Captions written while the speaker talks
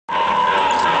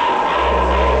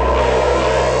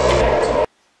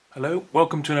Hello,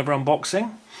 welcome to another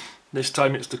unboxing. This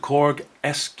time it's the Korg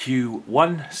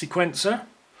SQ-1 sequencer,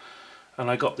 and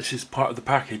I got this as part of the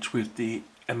package with the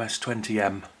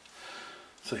MS-20M.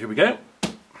 So here we go.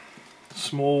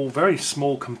 Small, very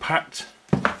small, compact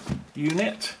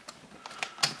unit.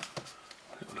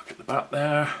 Look at the back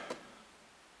there.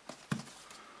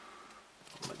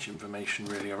 Not much information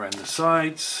really around the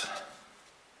sides.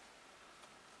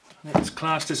 And it's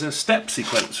classed as a step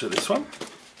sequencer, this one.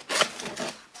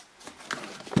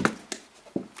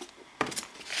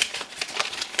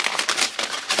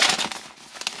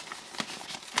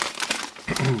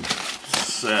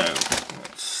 So,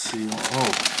 let's see.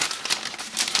 Oh,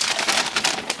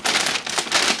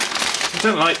 I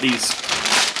don't like these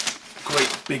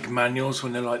great big manuals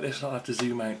when they're like this. I'll have to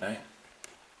zoom out now.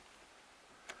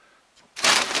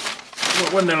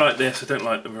 Well, when they're like this, I don't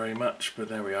like them very much, but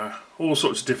there we are. All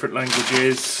sorts of different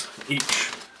languages, each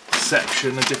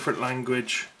section a different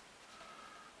language.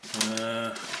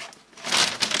 Here's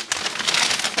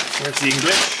the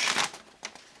English.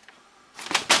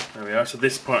 There we are, so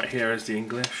this part here is the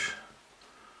English.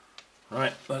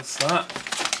 Right, that's that.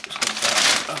 Just going to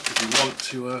back up if you want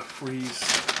to freeze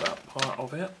that part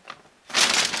of it.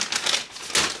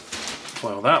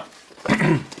 File that.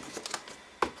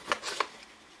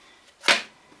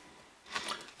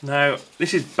 Now,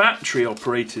 this is battery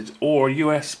operated or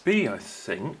USB, I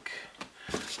think.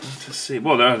 Let's see.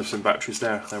 Well, there are some batteries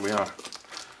there. There we are.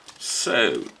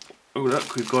 So, oh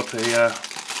look, we've got a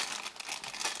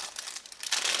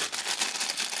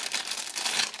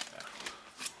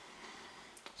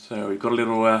so we've got a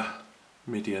little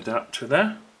MIDI adapter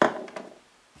there.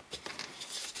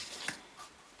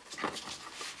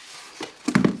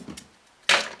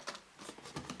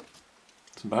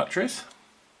 Some batteries.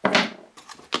 And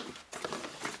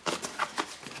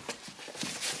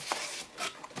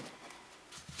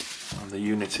the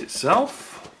unit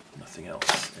itself. Nothing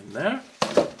else in there.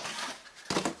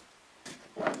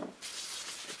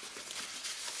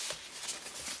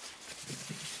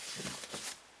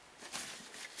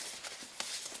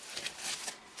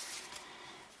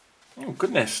 Oh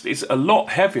goodness, it's a lot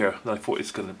heavier than I thought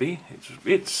it's going to be.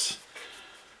 It's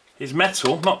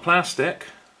metal, not plastic,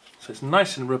 so it's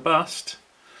nice and robust.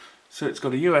 So it's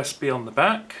got a USB on the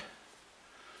back.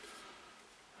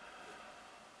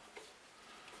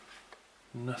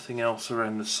 Nothing else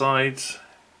around the sides.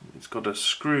 It's got a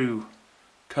screw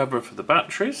cover for the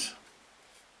batteries.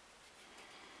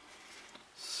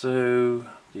 So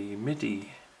the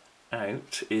MIDI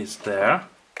out is there.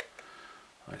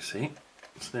 I see.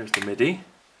 So there's the MIDI.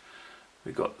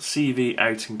 We've got CV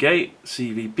out and gate,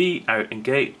 CVB out and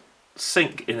gate,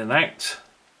 sync in and out,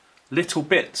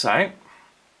 littleBits out,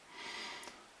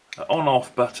 an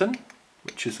on-off button,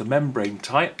 which is a membrane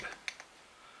type,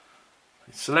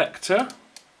 a selector,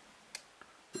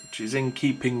 which is in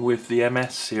keeping with the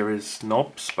MS series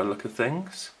knobs by the look of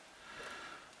things,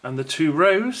 and the two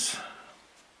rows,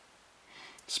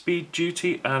 speed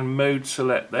duty and mode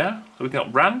select there. So we've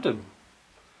got random.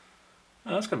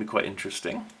 Oh, that's going to be quite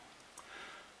interesting.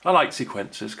 I like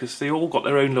sequencers because they all got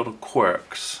their own little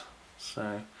quirks.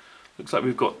 So looks like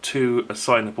we've got two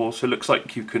assignable, so it looks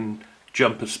like you can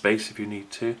jump a space if you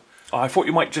need to. I thought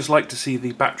you might just like to see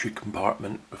the battery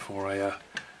compartment before I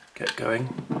get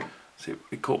going. See,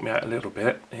 it caught me out a little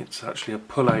bit. It's actually a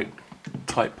pull-out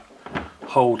type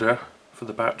holder for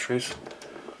the batteries. So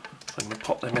I'm going to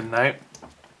pop them in now.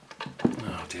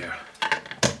 Oh dear.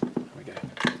 There we go.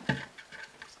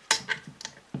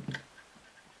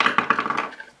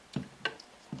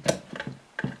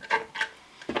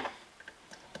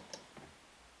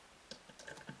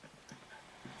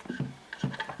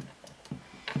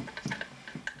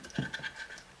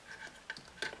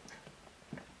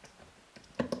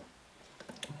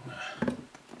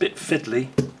 Bit fiddly,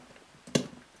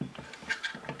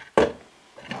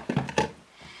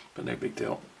 but no big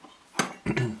deal.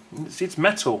 It's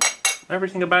metal.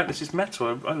 Everything about this is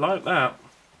metal. I like that.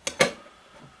 I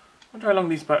wonder how long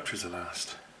these batteries will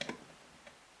last.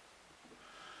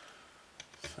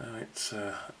 So it's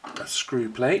a screw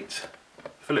plate,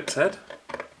 Phillips head.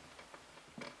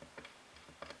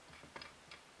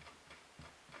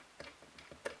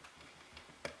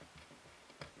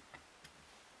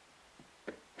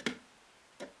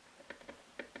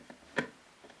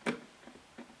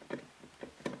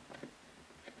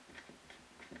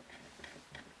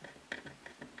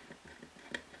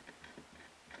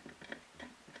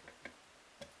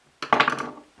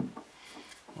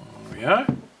 Yeah.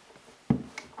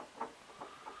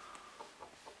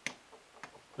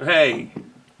 Hey,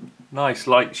 nice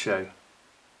light show.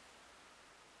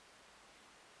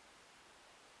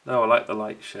 No, I like the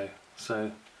light show.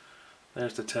 So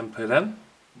There's the tempo then.